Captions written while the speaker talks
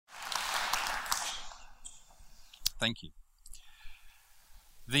Thank you.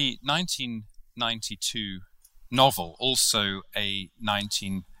 The 1992 novel, also a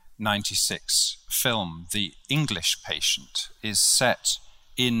 1996 film, The English Patient, is set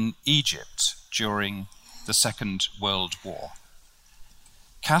in Egypt during the Second World War.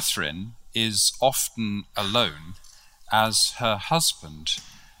 Catherine is often alone as her husband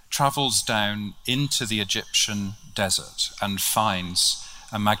travels down into the Egyptian desert and finds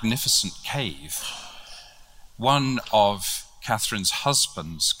a magnificent cave. One of Catherine's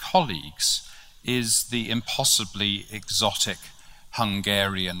husband's colleagues is the impossibly exotic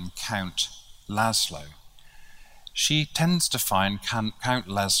Hungarian Count Laszlo. She tends to find Count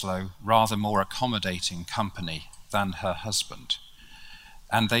Laszlo rather more accommodating company than her husband,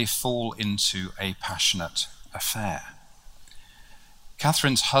 and they fall into a passionate affair.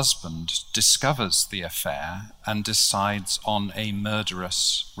 Catherine's husband discovers the affair and decides on a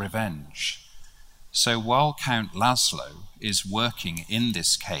murderous revenge. So while Count Laszlo is working in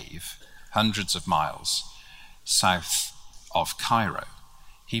this cave, hundreds of miles south of Cairo,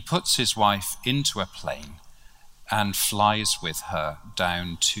 he puts his wife into a plane and flies with her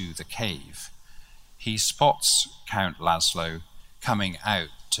down to the cave. He spots Count Laszlo coming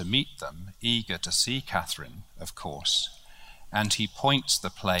out to meet them, eager to see Catherine, of course, and he points the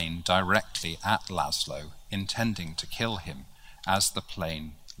plane directly at Laszlo, intending to kill him as the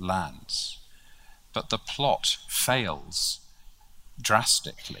plane lands. But the plot fails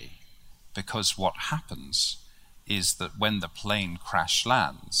drastically, because what happens is that when the plane crash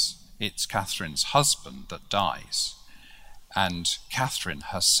lands, it's Catherine's husband that dies, and Catherine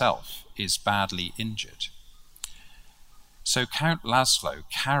herself is badly injured. So Count Laszlo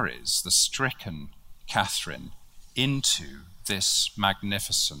carries the stricken Catherine into this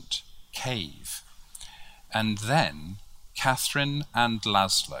magnificent cave, and then Catherine and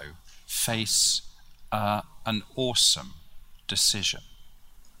Laszlo face an awesome decision.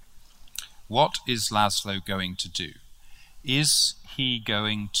 What is Laszlo going to do? Is he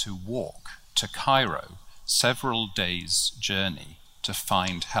going to walk to Cairo, several days' journey, to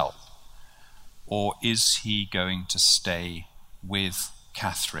find help? Or is he going to stay with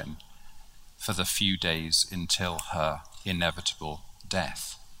Catherine for the few days until her inevitable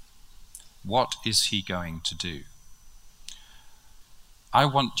death? What is he going to do? I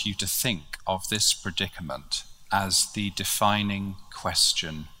want you to think of this predicament as the defining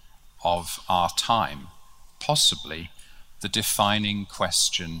question of our time, possibly the defining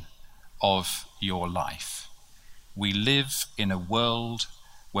question of your life. We live in a world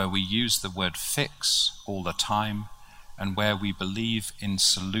where we use the word fix all the time and where we believe in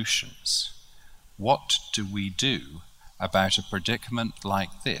solutions. What do we do about a predicament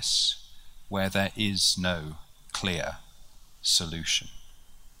like this, where there is no clear solution?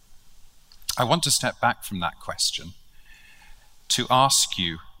 I want to step back from that question to ask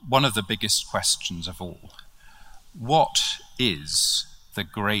you one of the biggest questions of all. What is the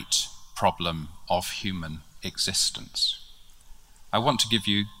great problem of human existence? I want to give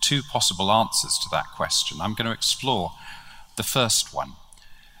you two possible answers to that question. I'm going to explore the first one.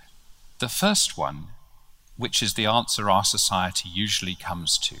 The first one, which is the answer our society usually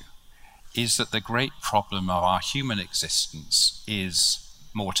comes to, is that the great problem of our human existence is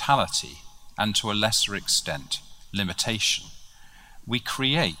mortality, and to a lesser extent, limitation. We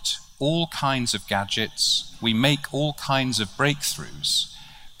create all kinds of gadgets, we make all kinds of breakthroughs,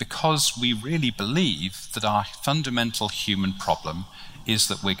 because we really believe that our fundamental human problem is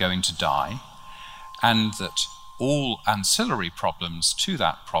that we're going to die, and that all ancillary problems to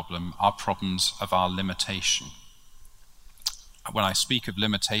that problem are problems of our limitation. When I speak of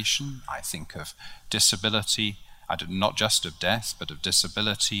limitation, I think of disability, not just of death, but of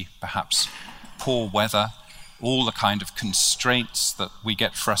disability, perhaps poor weather, all the kind of constraints that we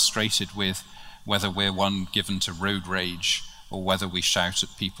get frustrated with, whether we're one given to road rage or whether we shout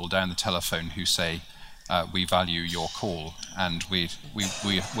at people down the telephone who say, we value your call and we're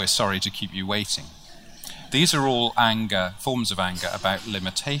sorry to keep you waiting. These are all forms of anger about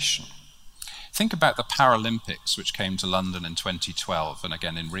limitation. Think about the Paralympics, which came to London in 2012 and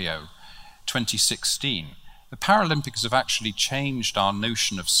again in Rio 2016. The Paralympics have actually changed our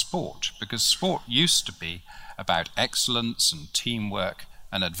notion of sport, because sport used to be about excellence and teamwork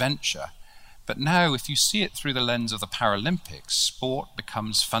and adventure. But now, if you see it through the lens of the Paralympics, sport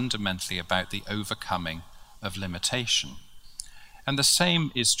becomes fundamentally about the overcoming of limitation. And the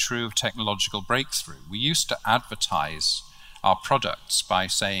same is true of technological breakthrough. We used to advertise our products by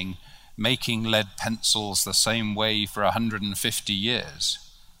saying, making lead pencils the same way for 150 years.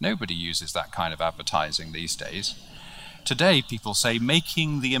 Nobody uses that kind of advertising these days. Today, people say,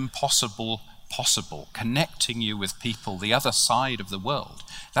 making the impossible possible, connecting you with people the other side of the world.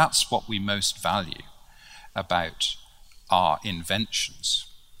 That's what we most value about our inventions.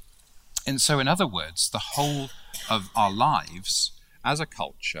 And so, in other words, the whole of our lives as a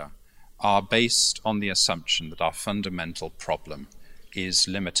culture are based on the assumption that our fundamental problem is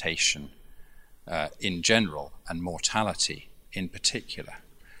limitation in general and mortality in particular.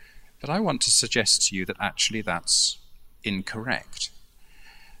 But I want to suggest to you that actually that's incorrect.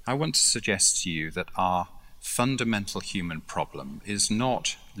 I want to suggest to you that our fundamental human problem is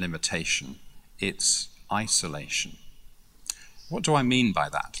not limitation, it's isolation. What do I mean by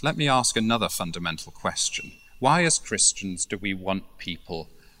that? Let me ask another fundamental question. Why, as Christians, do we want people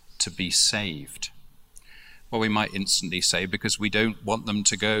to be saved? Well, we might instantly say because we don't want them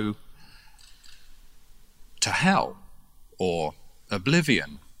to go to hell or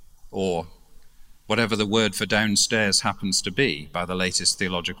oblivion or whatever the word for downstairs happens to be by the latest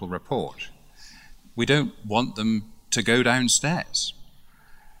theological report. We don't want them to go downstairs.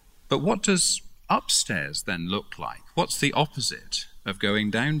 But what does upstairs then look like? What's the opposite of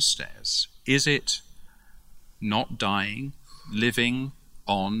going downstairs? Is it not dying, living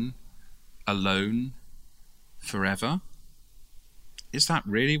on alone forever? Is that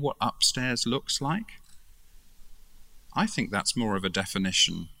really what upstairs looks like? I think that's more of a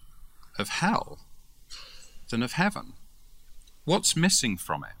definition of hell than of heaven. What's missing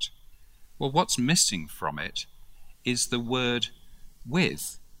from it? Well, what's missing from it is the word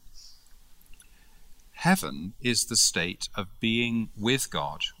with. Heaven is the state of being with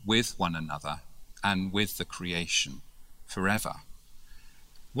God, with one another, and with the creation forever.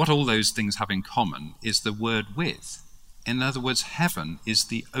 What all those things have in common is the word with. In other words, heaven is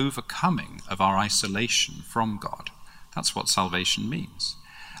the overcoming of our isolation from God. That's what salvation means.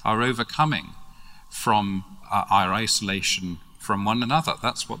 Our overcoming from our isolation from one another.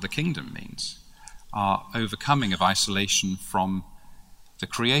 That's what the kingdom means. Our overcoming of isolation from the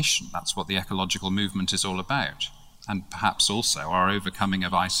creation. That's what the ecological movement is all about. And perhaps also our overcoming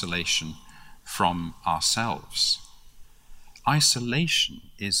of isolation from ourselves. Isolation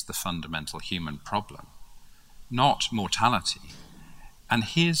is the fundamental human problem, not mortality. And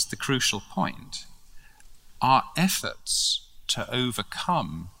here's the crucial point. Our efforts to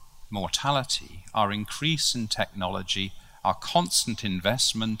overcome mortality, our increase in technology, our constant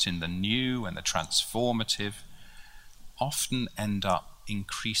investment in the new and the transformative, often end up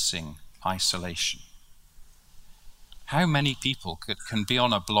increasing isolation. How many people can be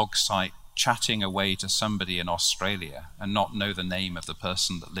on a blog site chatting away to somebody in Australia and not know the name of the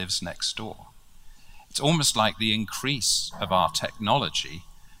person that lives next door? It's almost like the increase of our technology,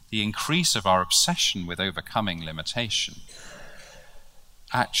 the increase of our obsession with overcoming limitation,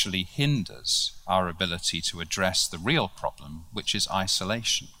 actually hinders our ability to address the real problem, which is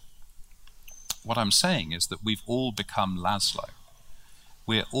isolation. What I'm saying is that we've all become Laszlo.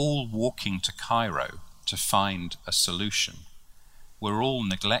 We're all walking to Cairo to find a solution. We're all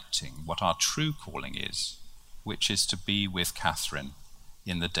neglecting what our true calling is, which is to be with Catherine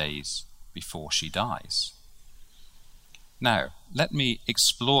in the days before she dies. Now, let me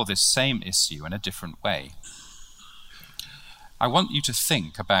explore this same issue in a different way. I want you to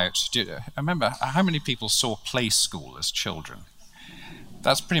think about, remember, how many people saw Play School as children?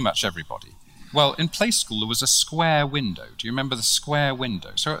 That's pretty much everybody. Well, in Play School, there was a square window. Do you remember the square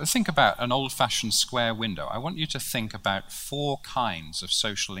window? So think about an old-fashioned square window. I want you to think about 4 kinds of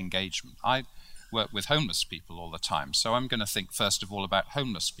social engagement. I work with homeless people all the time, so I'm going to think first of all about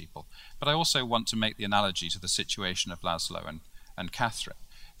homeless people. But I also want to make the analogy to the situation of Laszlo and Catherine.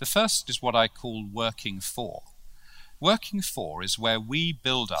 The first is what I call working for. Working for is where we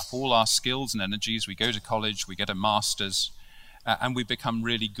build up all our skills and energies. We go to college, we get a master's, and we become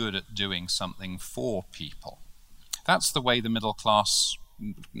really good at doing something for people. That's the way the middle classes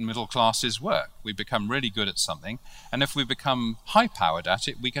work. We become really good at something, and if we become high-powered at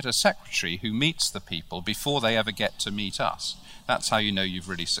it, we get a secretary who meets the people before they ever get to meet us. That's how you know you've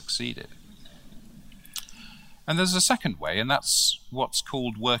really succeeded. And there's a second way, and that's what's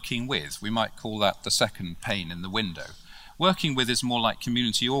called working with. We might call that the second pane in the window. Working with is more like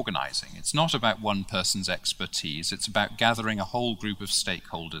community organizing. It's not about one person's expertise. It's about gathering a whole group of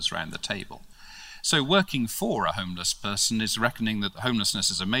stakeholders around the table. So working for a homeless person is reckoning that homelessness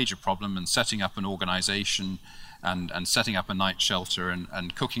is a major problem and setting up an organization and setting up a night shelter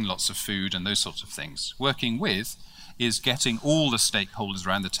and cooking lots of food and those sorts of things. Working with is getting all the stakeholders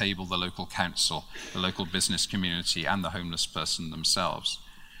around the table, the local council, the local business community, and the homeless person themselves.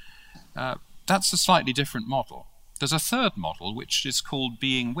 That's a slightly different model. There's a third model, which is called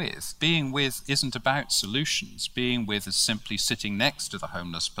being with. Being with isn't about solutions. Being with is simply sitting next to the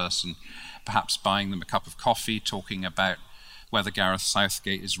homeless person, perhaps buying them a cup of coffee, talking about whether Gareth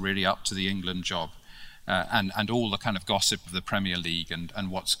Southgate is really up to the England job, and all the kind of gossip of the Premier League and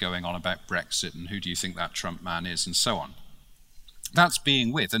what's going on about Brexit and who do you think that Trump man is and so on. That's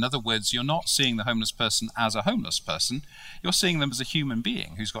being with. In other words, you're not seeing the homeless person as a homeless person. You're seeing them as a human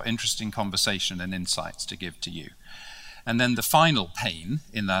being who's got interesting conversation and insights to give to you. And then the final pane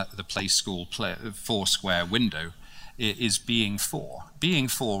in the Play School Foursquare window is being for. Being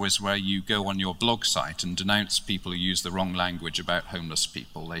for is where you go on your blog site and denounce people who use the wrong language about homeless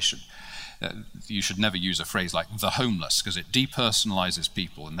people. You should never use a phrase like the homeless, because it depersonalizes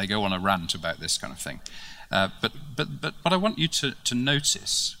people and they go on a rant about this kind of thing. But what I want you to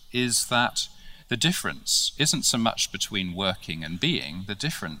notice is that the difference isn't so much between working and being. The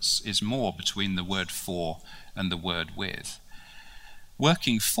difference is more between the word for and the word with.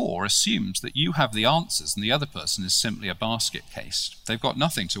 Working for assumes that you have the answers and the other person is simply a basket case. They've got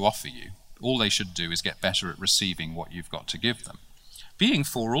nothing to offer you. All they should do is get better at receiving what you've got to give them. Being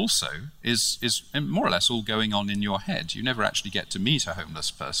for also is more or less all going on in your head. You never actually get to meet a homeless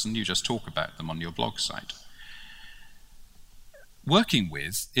person. You just talk about them on your blog site. Working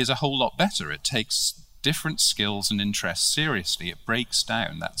with is a whole lot better. It takes different skills and interests seriously. It breaks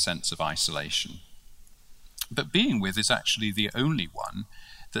down that sense of isolation. But being with is actually the only one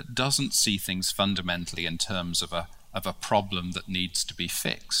that doesn't see things fundamentally in terms of a problem that needs to be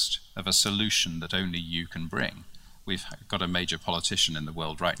fixed, of a solution that only you can bring. We've got a major politician in the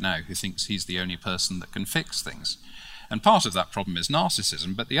world right now who thinks he's the only person that can fix things. And part of that problem is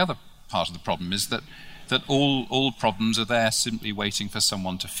narcissism, but the other part of the problem is that all problems are there simply waiting for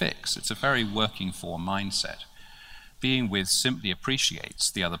someone to fix. It's a very working for mindset. Being with simply appreciates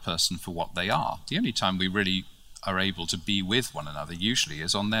the other person for what they are. The only time we really are able to be with one another usually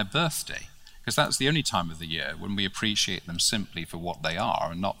is on their birthday, because that's the only time of the year when we appreciate them simply for what they are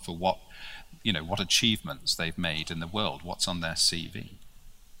and not for what achievements they've made in the world, what's on their CV.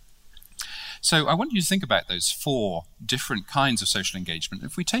 So I want you to think about those 4 different kinds of social engagement.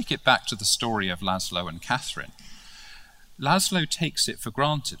 If we take it back to the story of Laszlo and Catherine, Laszlo takes it for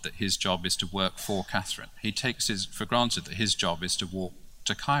granted that his job is to work for Catherine. He takes it for granted that his job is to walk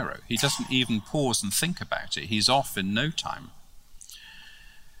to Cairo. He doesn't even pause and think about it. He's off in no time.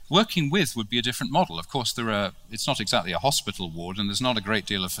 Working with would be a different model. Of course, it's not exactly a hospital ward, and there's not a great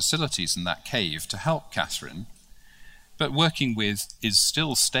deal of facilities in that cave to help Catherine. But working with is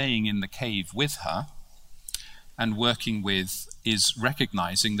still staying in the cave with her, and working with is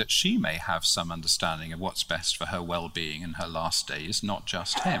recognizing that she may have some understanding of what's best for her well-being in her last days, not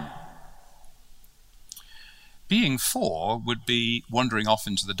just him. Being for would be wandering off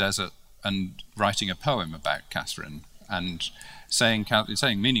into the desert and writing a poem about Catherine and saying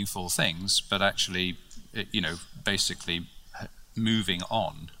meaningful things, but actually, basically moving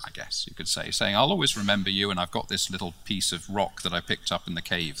on, I guess you could say, saying, I'll always remember you, and I've got this little piece of rock that I picked up in the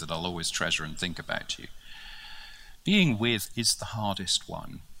cave that I'll always treasure and think about you. Being with is the hardest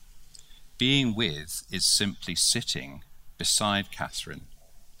one. Being with is simply sitting beside Catherine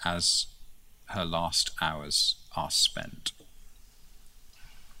as her last hours are spent.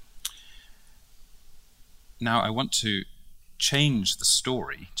 Now I want to change the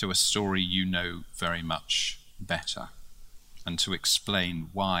story to a story you know very much better, and to explain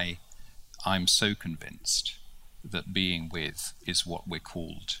why I'm so convinced that being with is what we're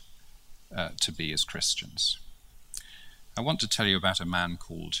called to be as Christians. I want to tell you about a man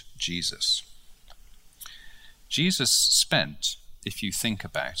called Jesus. Jesus spent, if you think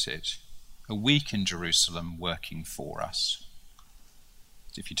about it, a week in Jerusalem working for us.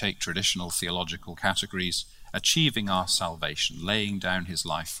 If you take traditional theological categories, achieving our salvation, laying down his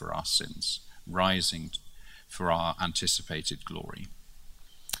life for our sins, rising for our anticipated glory.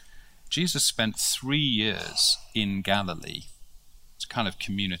 Jesus spent 3 years in Galilee as a kind of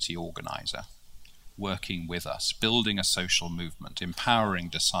community organizer, working with us, building a social movement, empowering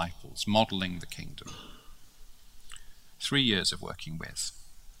disciples, modeling the kingdom. 3 years of working with.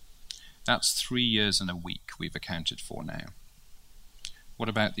 That's 3 years and a week we've accounted for now. What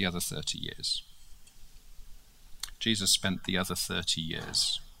about the other 30 years? Jesus spent the other 30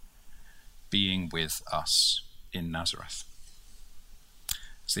 years being with us in Nazareth.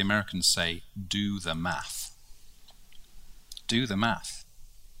 As the Americans say, do the math. Do the math.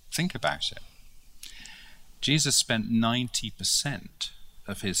 Think about it. Jesus spent 90%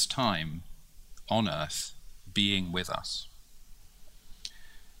 of his time on earth being with us.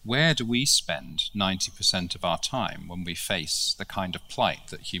 Where do we spend 90% of our time when we face the kind of plight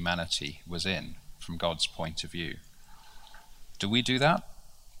that humanity was in from God's point of view? Do we do that?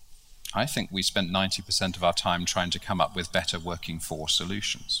 I think we spent 90% of our time trying to come up with better working for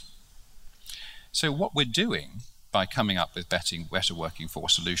solutions. So what we're doing by coming up with better working for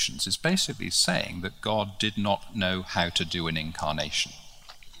solutions is basically saying that God did not know how to do an incarnation.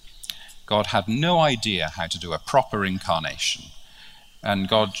 God had no idea how to do a proper incarnation. And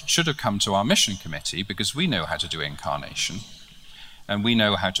God should have come to our mission committee because we know how to do incarnation and we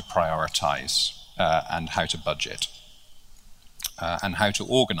know how to prioritize and how to budget and how to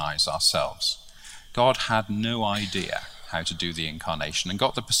organize ourselves. God had no idea how to do the incarnation and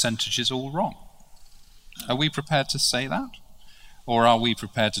got the percentages all wrong. Are we prepared to say that? Or are we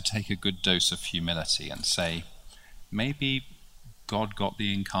prepared to take a good dose of humility and say, maybe God got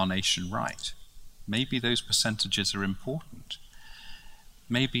the incarnation right. Maybe those percentages are important.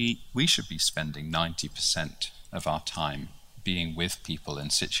 Maybe we should be spending 90% of our time being with people in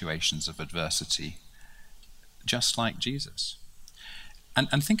situations of adversity, just like Jesus.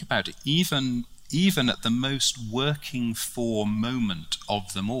 And think about it, even at the most working for moment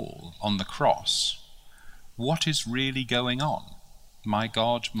of them all on the cross, what is really going on? My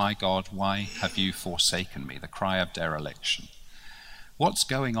God, why have you forsaken me? The cry of dereliction. What's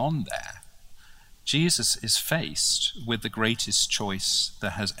going on there? Jesus is faced with the greatest choice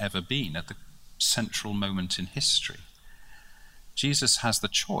there has ever been at the central moment in history. Jesus has the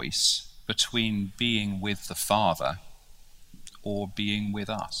choice between being with the Father or being with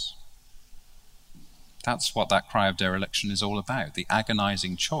us. That's what that cry of dereliction is all about, the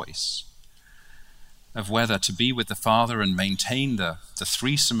agonizing choice of whether to be with the Father and maintain the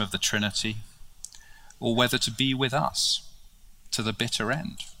threesome of the Trinity, or whether to be with us to the bitter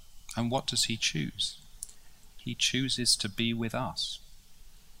end. And what does he choose? He chooses to be with us.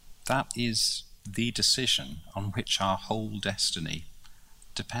 That is the decision on which our whole destiny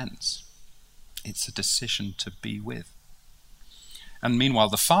depends. It's a decision to be with. And meanwhile,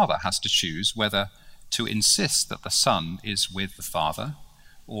 the Father has to choose whether to insist that the Son is with the Father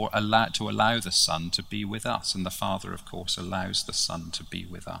or to allow the Son to be with us. And the Father, of course, allows the Son to be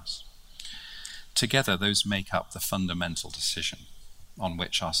with us. Together, those make up the fundamental decision on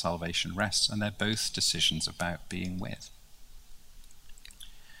which our salvation rests, and they're both decisions about being with.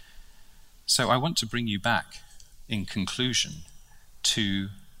 So I want to bring you back, in conclusion, to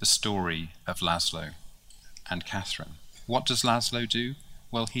the story of Laszlo and Catherine. What does Laszlo do?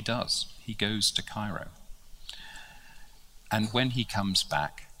 Well, he does. He goes to Cairo. And when he comes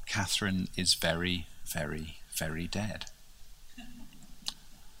back, Catherine is very, very, very dead.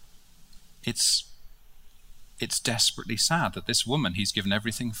 It's desperately sad that this woman he's given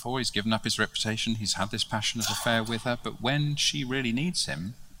everything for, he's given up his reputation, he's had this passionate affair with her, but when she really needs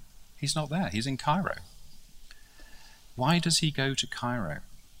him, he's not there. He's in Cairo. Why does he go to Cairo?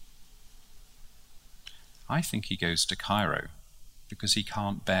 I think he goes to Cairo because he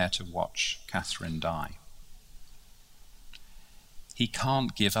can't bear to watch Catherine die. He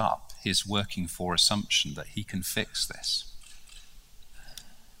can't give up his working for assumption that he can fix this,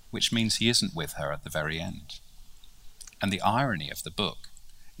 which means he isn't with her at the very end. And the irony of the book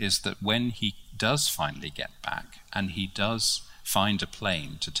is that when he does finally get back and he does find a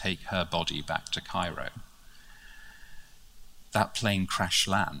plane to take her body back to Cairo, that plane crash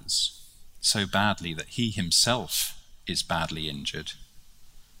lands so badly that he himself is badly injured.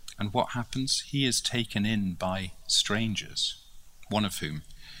 And what happens? He is taken in by strangers, one of whom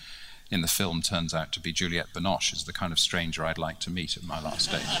in the film turns out to be Juliette Binoche, is the kind of stranger I'd like to meet at my last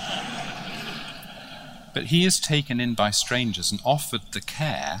stage. But he is taken in by strangers and offered the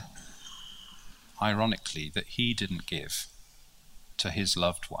care, ironically, that he didn't give to his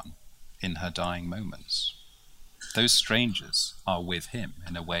loved one in her dying moments. Those strangers are with him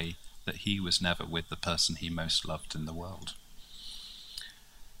in a way that he was never with the person he most loved in the world.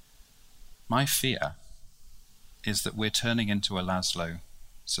 My fear is that we're turning into a Laszlo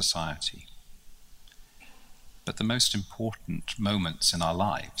society. But the most important moments in our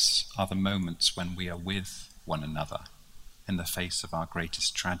lives are the moments when we are with one another in the face of our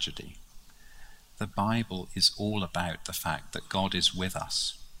greatest tragedy. The Bible is all about the fact that God is with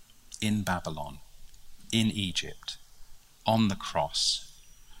us in Babylon, in Egypt, on the cross,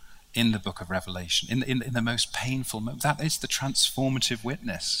 in the book of Revelation, in the most painful moment. That is the transformative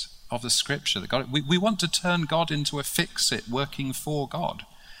witness of the scripture. That God, we want to turn God into a fix-it working for God.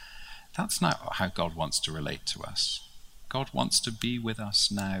 That's not how God wants to relate to us. God wants to be with us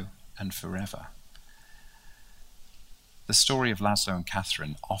now and forever. The story of Laszlo and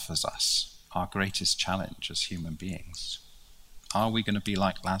Catherine offers us our greatest challenge as human beings. Are we going to be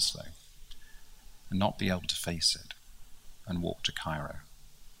like Laszlo and not be able to face it and walk to Cairo?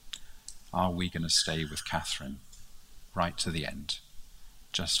 Are we going to stay with Catherine right to the end,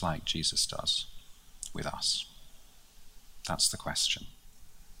 just like Jesus does with us? That's the question.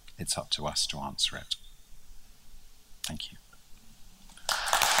 It's up to us to answer it. Thank you.